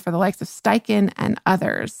 posing for the likes of Steichen and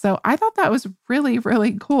others. So I thought that was really,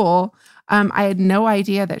 really cool. I had no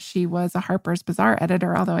idea that she was a Harper's Bazaar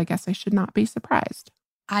editor, although I guess I should not be surprised.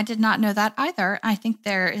 I did not know that either. I think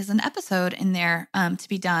there is an episode in there to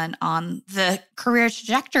be done on the career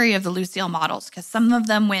trajectory of the Lucille models, because some of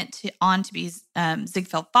them went on to be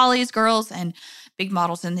Ziegfeld Follies girls and big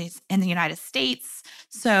models in the United States.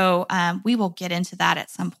 So we will get into that at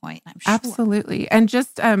some point, I'm sure. Absolutely. And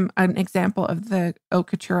just an example of the haute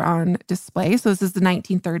couture on display. So this is the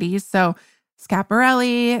 1930s. So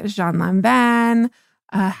Schiaparelli, Jean Lanvin,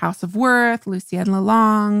 House of Worth, Lucienne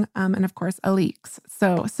Lalonde, and of course, Alix.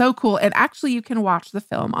 So cool. And actually, you can watch the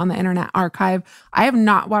film on the Internet Archive. I have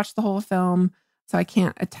not watched the whole film, so I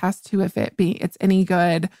can't attest to if it's any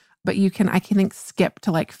good. But I can skip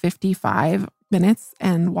to like 55 minutes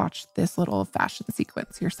and watch this little fashion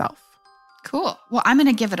sequence yourself. Cool. Well, I'm going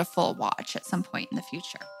to give it a full watch at some point in the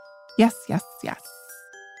future. Yes.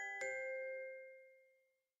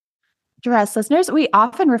 Dress listeners, we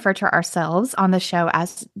often refer to ourselves on the show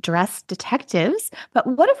as dress detectives, but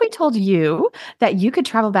what if we told you that you could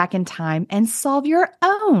travel back in time and solve your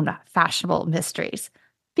own fashionable mysteries?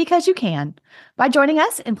 Because you can, by joining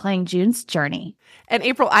us in playing June's Journey. And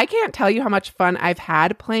April, I can't tell you how much fun I've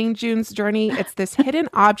had playing June's Journey. It's this hidden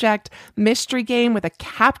object mystery game with a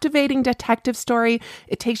captivating detective story.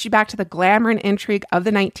 It takes you back to the glamour and intrigue of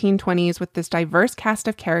the 1920s with this diverse cast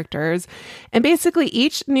of characters. And basically,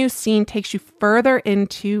 each new scene takes you further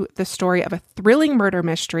into the story of a thrilling murder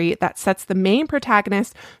mystery that sets the main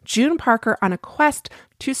protagonist, June Parker, on a quest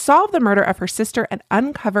to solve the murder of her sister and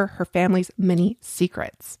uncover her family's many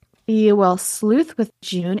secrets. You will sleuth with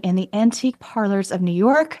June in the antique parlors of New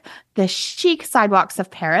York, the chic sidewalks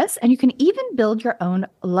of Paris, and you can even build your own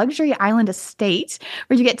luxury island estate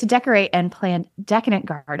where you get to decorate and plant decadent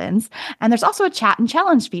gardens. And there's also a chat and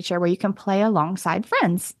challenge feature where you can play alongside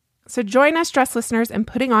friends. So join us, dress listeners, in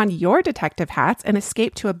putting on your detective hats and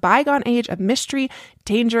escape to a bygone age of mystery,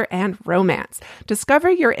 danger, and romance.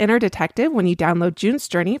 Discover your inner detective when you download June's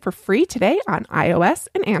Journey for free today on iOS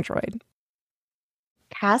and Android.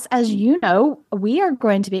 Cass, as you know, we are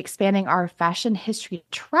going to be expanding our fashion history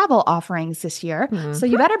travel offerings this year. Mm-hmm. So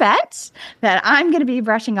you better bet that I'm going to be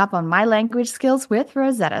brushing up on my language skills with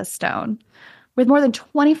Rosetta Stone. With more than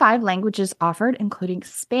 25 languages offered, including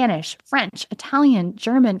Spanish, French, Italian,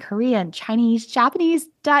 German, Korean, Chinese, Japanese,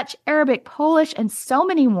 Dutch, Arabic, Polish, and so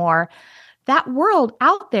many more, that world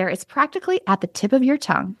out there is practically at the tip of your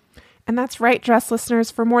tongue. And that's right, dress listeners.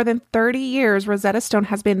 For more than 30 years, Rosetta Stone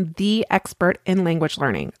has been the expert in language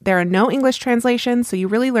learning. There are no English translations, so you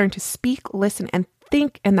really learn to speak, listen, and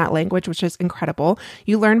think in that language, which is incredible.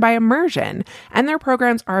 You learn by immersion, and their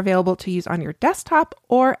programs are available to use on your desktop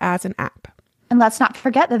or as an app. And let's not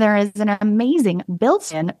forget that there is an amazing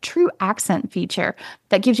built-in true accent feature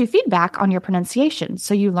that gives you feedback on your pronunciation,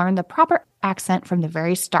 so you learn the proper accent from the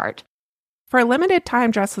very start. For a limited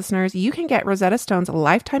time, dress listeners, you can get Rosetta Stone's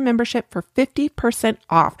lifetime membership for 50%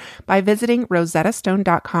 off by visiting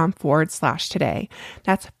rosettastone.com/today.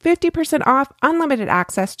 That's 50% off unlimited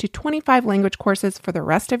access to 25 language courses for the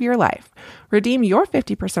rest of your life. Redeem your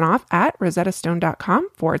 50% off at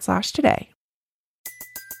rosettastone.com/today.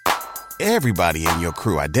 Everybody in your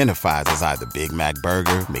crew identifies as either Big Mac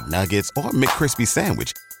Burger, McNuggets, or McCrispy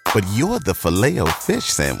Sandwich. But you're the Filet-O-Fish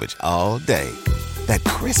Sandwich all day. That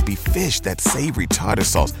crispy fish, that savory tartar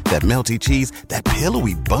sauce, that melty cheese, that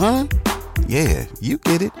pillowy bun. Yeah, you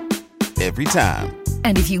get it. Every time.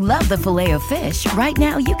 And if you love the Filet-O-Fish, right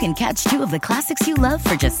now you can catch two of the classics you love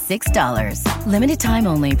for just $6. Limited time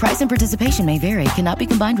only. Price and participation may vary. Cannot be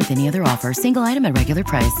combined with any other offer. Single item at regular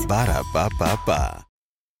price. Ba-da-ba-ba-ba.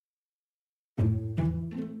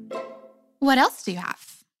 What else do you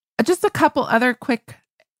have? Just a couple other quick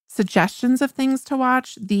suggestions of things to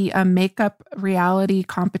watch. The makeup reality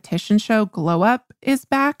competition show Glow Up is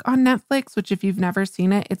back on Netflix, which if you've never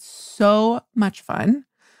seen it, it's so much fun.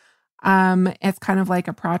 It's kind of like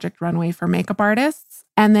a Project Runway for makeup artists.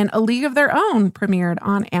 And then A League of Their Own premiered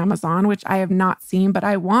on Amazon, which I have not seen, but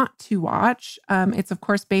I want to watch. It's, of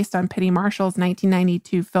course, based on Penny Marshall's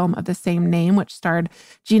 1992 film of the same name, which starred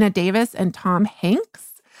Gina Davis and Tom Hanks.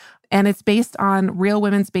 And it's based on real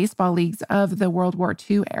women's baseball leagues of the World War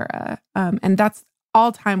II era. And that's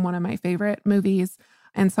all-time one of my favorite movies.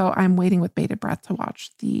 And so I'm waiting with bated breath to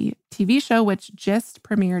watch the TV show, which just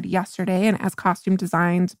premiered yesterday and has costume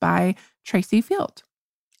designed by Tracy Field.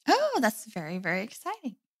 Oh, that's very, very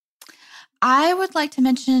exciting. I would like to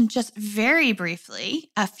mention just very briefly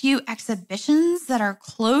a few exhibitions that are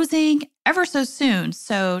closing ever so soon.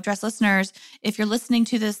 So, dress listeners, if you're listening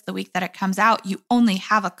to this the week that it comes out, you only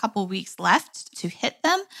have a couple weeks left to hit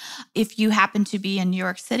them. If you happen to be in New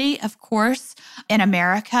York City, of course, in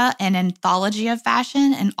America, an anthology of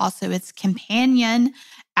fashion, and also its companion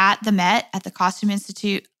at the Met, at the Costume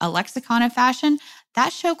Institute, a lexicon of fashion.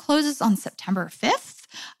 That show closes on September 5th.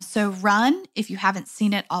 So run if you haven't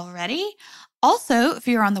seen it already. Also, if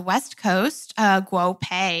you're on the West Coast, Guo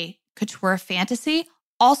Pei Couture Fantasy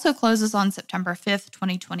also closes on September 5th,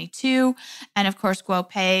 2022. And of course, Guo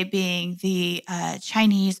Pei being the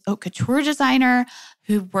Chinese haute couture designer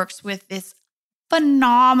who works with this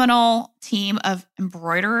phenomenal team of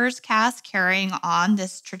embroiderers, Cass, carrying on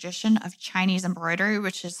this tradition of Chinese embroidery,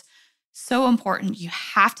 which is so important. You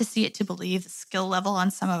have to see it to believe the skill level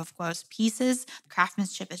on some of Guo's pieces. The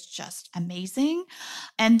craftsmanship is just amazing.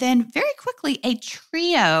 And then very quickly, a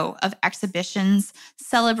trio of exhibitions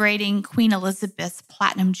celebrating Queen Elizabeth's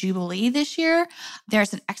Platinum Jubilee this year.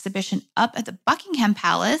 There's an exhibition up at the Buckingham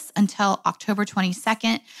Palace until October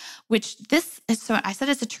 22nd, which this is, so I said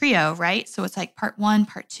it's a trio, right? So it's like part 1,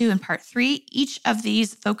 part 2, and part 3. Each of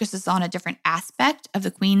these focuses on a different aspect of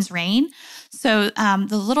the Queen's reign. So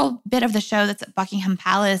the little bit of the show that's at Buckingham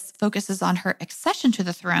Palace focuses on her accession to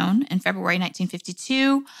the throne in February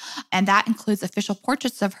 1952, and that includes official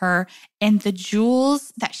portraits of her, and the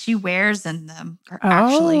jewels that she wears in them are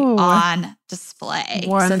actually on display.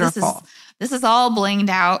 Wonderful. So this is all blinged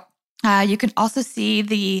out. You can also see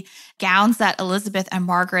the gowns that Elizabeth and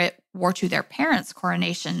Margaret wore to their parents'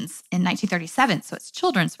 coronations in 1937. So it's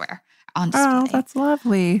children's wear on display. Oh, that's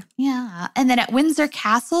lovely. Yeah. And then at Windsor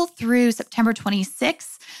Castle through September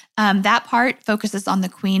 26th, that part focuses on the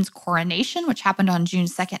Queen's coronation, which happened on June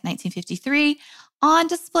 2nd, 1953. On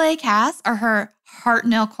display, Cass, are her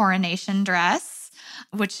Hartnell coronation dress,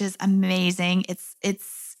 which is amazing.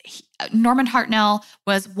 Norman Hartnell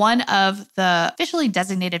was one of the officially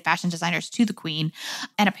designated fashion designers to the Queen.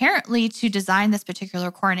 And apparently to design this particular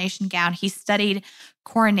coronation gown, he studied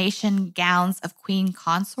coronation gowns of Queen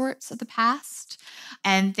consorts of the past.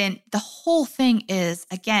 And then the whole thing is,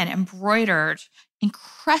 again, embroidered,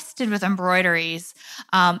 encrusted with embroideries.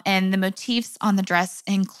 And the motifs on the dress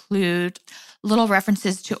include little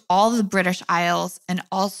references to all the British Isles and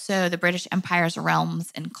also the British Empire's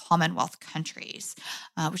realms and Commonwealth countries,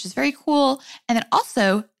 which is very cool. And then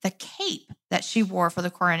also the cape that she wore for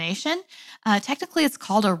the coronation. Technically, it's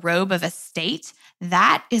called a robe of estate.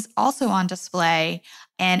 That is also on display,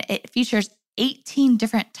 and it features 18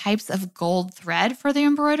 different types of gold thread for the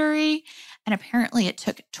embroidery. And apparently it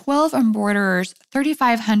took 12 embroiderers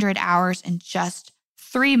 3,500 hours in just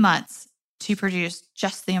 3 months to produce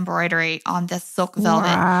just the embroidery on this silk velvet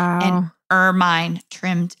and ermine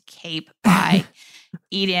trimmed cape by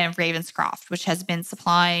Eden Ravenscroft, which has been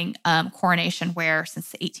supplying coronation wear since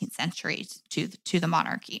the 18th century to the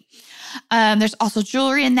monarchy. There's also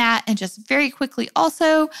jewelry in that. And just very quickly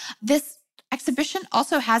also, this exhibition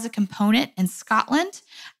also has a component in Scotland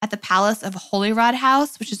at the Palace of Holyrood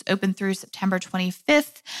House, which is open through September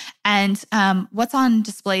 25th. And what's on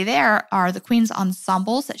display there are the Queen's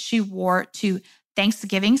ensembles that she wore to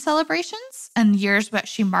Thanksgiving celebrations and years that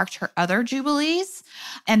she marked her other jubilees,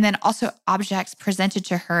 and then also objects presented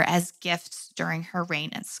to her as gifts during her reign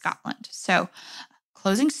in Scotland. So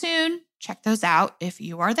closing soon. Check those out if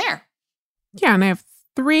you are there. Yeah, and I have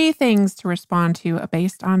 3 things to respond to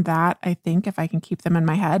based on that, I think, if I can keep them in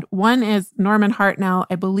my head. One is Norman Hartnell,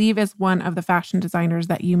 I believe, is one of the fashion designers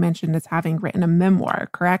that you mentioned as having written a memoir,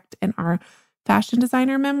 correct? In our fashion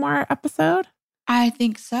designer memoir episode? I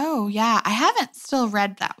think so. Yeah. I haven't still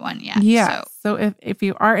read that one yet. Yeah. So if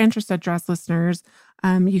you are interested, dress listeners,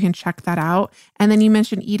 you can check that out. And then you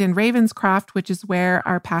mentioned Eden Ravenscroft, which is where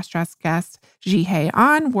our past dress guest, Ji-Hye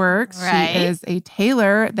Ahn, works. Right. She is a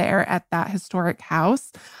tailor there at that historic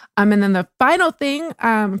house. And then the final thing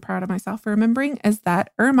I'm proud of myself for remembering is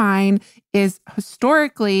that ermine is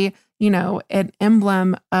historically, an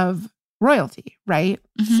emblem of royalty, right?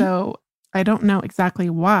 Mm-hmm. So I don't know exactly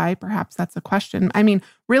why. Perhaps that's a question. I mean,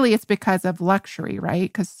 really, it's because of luxury, right?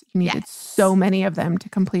 Because you needed so many of them to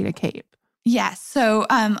complete a cape. Yes. So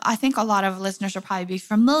I think a lot of listeners will probably be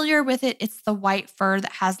familiar with it. It's the white fur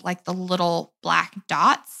that has like the little black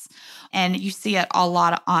dots. And you see it a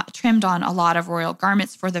lot trimmed on a lot of royal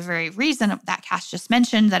garments for the very reason that Cass just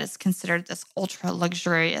mentioned, that it's considered this ultra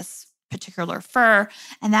luxurious particular fur.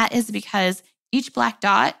 And that is because each black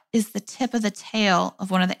dot is the tip of the tail of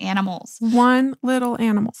one of the animals. One little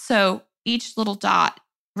animal. So each little dot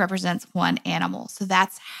represents one animal. So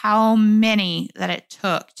that's how many that it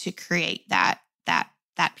took to create that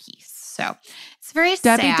piece. So it's very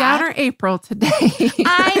Debbie sad. Downer April today.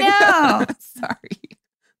 I know. Sorry.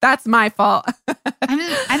 That's my fault.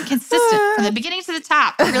 I'm consistent from the beginning to the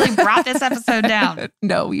top. I really brought this episode down.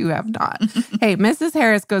 No, you have not. Hey, Mrs.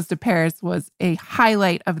 Harris Goes to Paris was a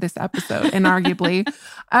highlight of this episode, inarguably.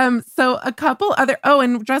 So a couple other,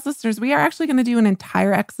 and dress listeners, we are actually going to do an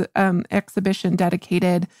entire exhibition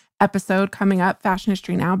dedicated episode coming up, Fashion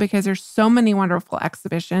History Now, because there's so many wonderful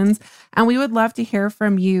exhibitions. And we would love to hear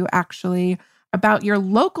from you actually about your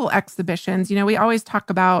local exhibitions. We always talk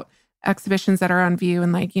about exhibitions that are on view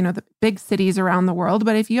in like, the big cities around the world.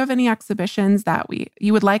 But if you have any exhibitions that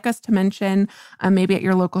you would like us to mention, maybe at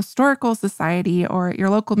your local historical society or at your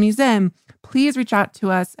local museum, please reach out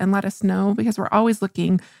to us and let us know, because we're always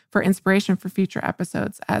looking for inspiration for future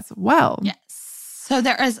episodes as well. Yes. So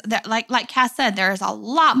like Cass said, there is a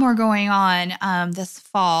lot more going on this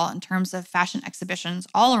fall in terms of fashion exhibitions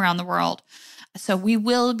all around the world. So we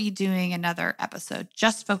will be doing another episode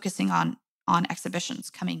just focusing on exhibitions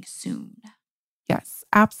coming soon. Yes,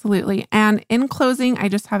 absolutely. And in closing, I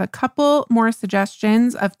just have a couple more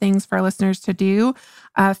suggestions of things for our listeners to do.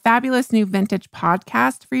 A fabulous new vintage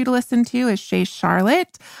podcast for you to listen to is Chez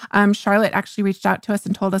Charlotte. Charlotte actually reached out to us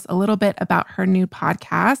and told us a little bit about her new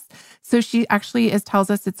podcast. So she actually tells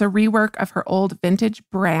us it's a rework of her old vintage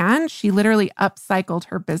brand. She literally upcycled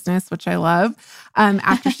her business, which I love,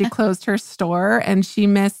 after she closed her store. And she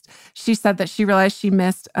said that she realized she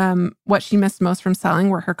missed what she missed most from selling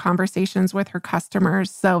were her conversations with her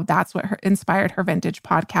customers. So that's what inspired her vintage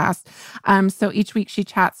podcast. So each week she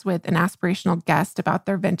chats with an aspirational guest about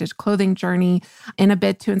their vintage clothing journey in a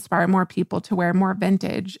bid to inspire more people to wear more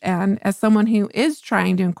vintage. And as someone who is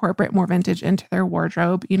trying to incorporate more vintage into their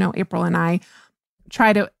wardrobe, April and I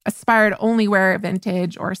try to aspire to only wear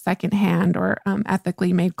vintage or secondhand or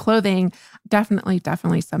ethically made clothing. Definitely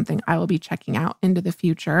something I will be checking out into the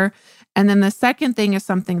future. And then the second thing is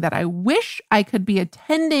something that I wish I could be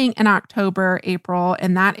attending in October, April,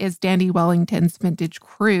 and that is Dandy Wellington's Vintage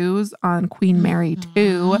Cruise on Queen Mary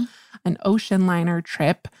 2, an ocean liner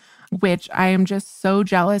trip, which I am just so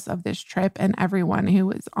jealous of this trip and everyone who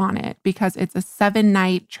was on it, because it's a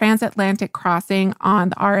 7-night transatlantic crossing on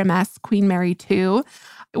the RMS Queen Mary 2,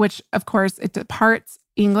 which of course it departs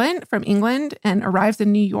from England and arrives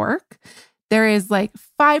in New York. There is like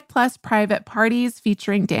 5+ private parties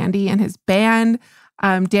featuring Dandy and his band.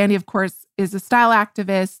 Dandy, of course, is a style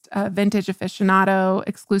activist, a vintage aficionado,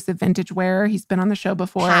 exclusive vintage wearer. He's been on the show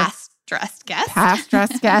before. Past dressed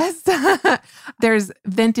guest. There's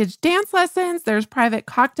vintage dance lessons. There's private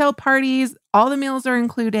cocktail parties. All the meals are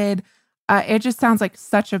included. It just sounds like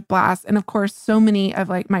such a blast. And of course, so many of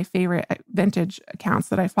like my favorite vintage accounts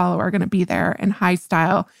that I follow are going to be there in high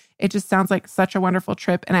style. It just sounds like such a wonderful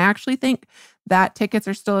trip. And I actually think that tickets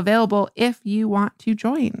are still available if you want to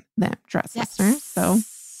join them, dress listeners. So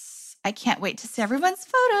I can't wait to see everyone's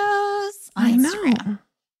photos on Instagram. Know.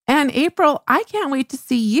 And April, I can't wait to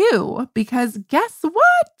see you, because guess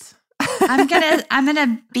what? I'm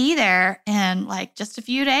gonna be there in like just a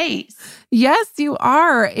few days. Yes, you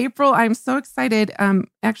are. April, I'm so excited.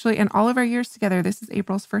 Actually, in all of our years together, this is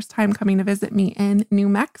April's first time coming to visit me in New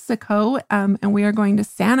Mexico. And we are going to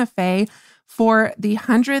Santa Fe for the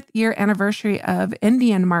 100th year anniversary of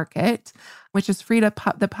Indian Market, which is free to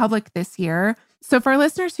the public this year. So for our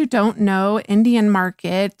listeners who don't know, Indian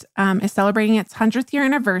Market is celebrating its 100th year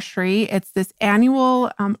anniversary. It's this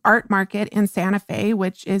annual art market in Santa Fe,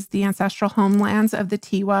 which is the ancestral homelands of the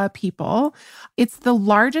Tiwa people. It's the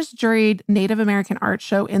largest juried Native American art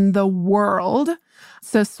show in the world.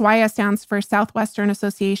 So SWAIA stands for Southwestern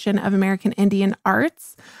Association of American Indian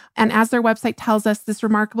Arts. And as their website tells us, this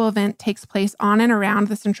remarkable event takes place on and around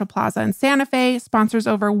the Central Plaza in Santa Fe, sponsors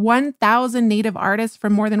over 1,000 Native artists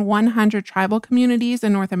from more than 100 tribal communities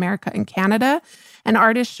in North America and Canada. And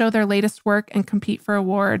artists show their latest work and compete for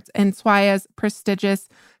awards in SWAIA's prestigious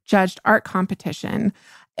judged art competition.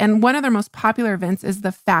 And one of their most popular events is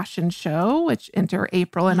the fashion show, which enter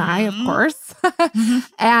April and I, of course.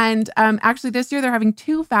 And actually this year they're having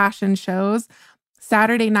 2 fashion shows,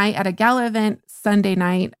 Saturday night at a gala event, Sunday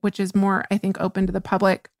night, which is more, I think, open to the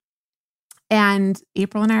public. And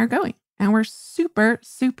April and I are going, and we're super,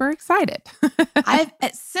 super excited.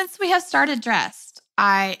 Since we have started Dressed,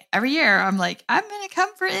 every year I'm like, I'm going to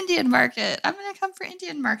come for Indian Market.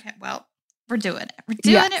 Well, we're doing it. We're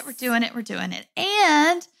doing it.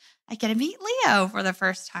 And I get to meet Leo for the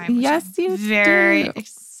first time. Which yes, I'm very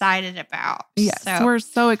excited about. Yes, we're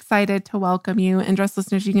so excited to welcome you. And Dress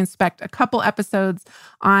listeners, you can expect a couple episodes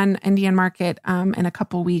on Indian Market in a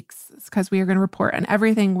couple weeks, because we are going to report on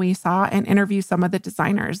everything we saw and interview some of the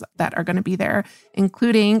designers that are going to be there,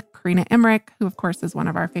 including Karina Emmerich, who of course is one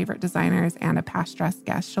of our favorite designers and a past Dress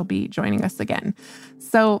guest. She'll be joining us again.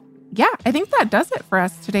 So yeah, I think that does it for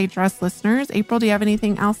us today, Dress listeners. April, do you have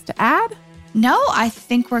anything else to add? No, I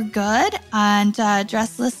think we're good. And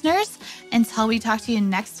Dress listeners, until we talk to you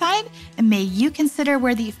next time, and may you consider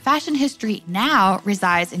where the fashion history now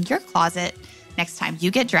resides in your closet next time you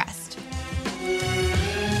get dressed.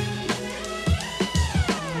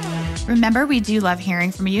 Remember, we do love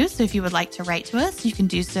hearing from you. So if you would like to write to us, you can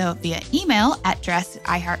do so via email at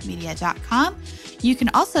dressed@iheartmedia.com. You can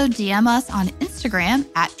also DM us on Instagram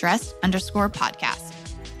at dressed_podcast.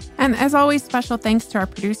 And as always, special thanks to our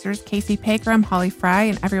producers, Casey Pegram, Holly Fry,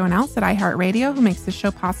 and everyone else at iHeartRadio who makes this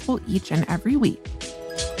show possible each and every week.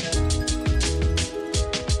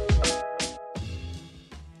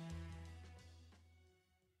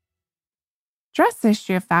 Dress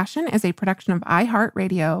History of Fashion is a production of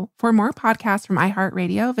iHeartRadio. For more podcasts from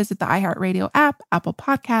iHeartRadio, visit the iHeartRadio app, Apple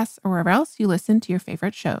Podcasts, or wherever else you listen to your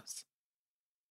favorite shows.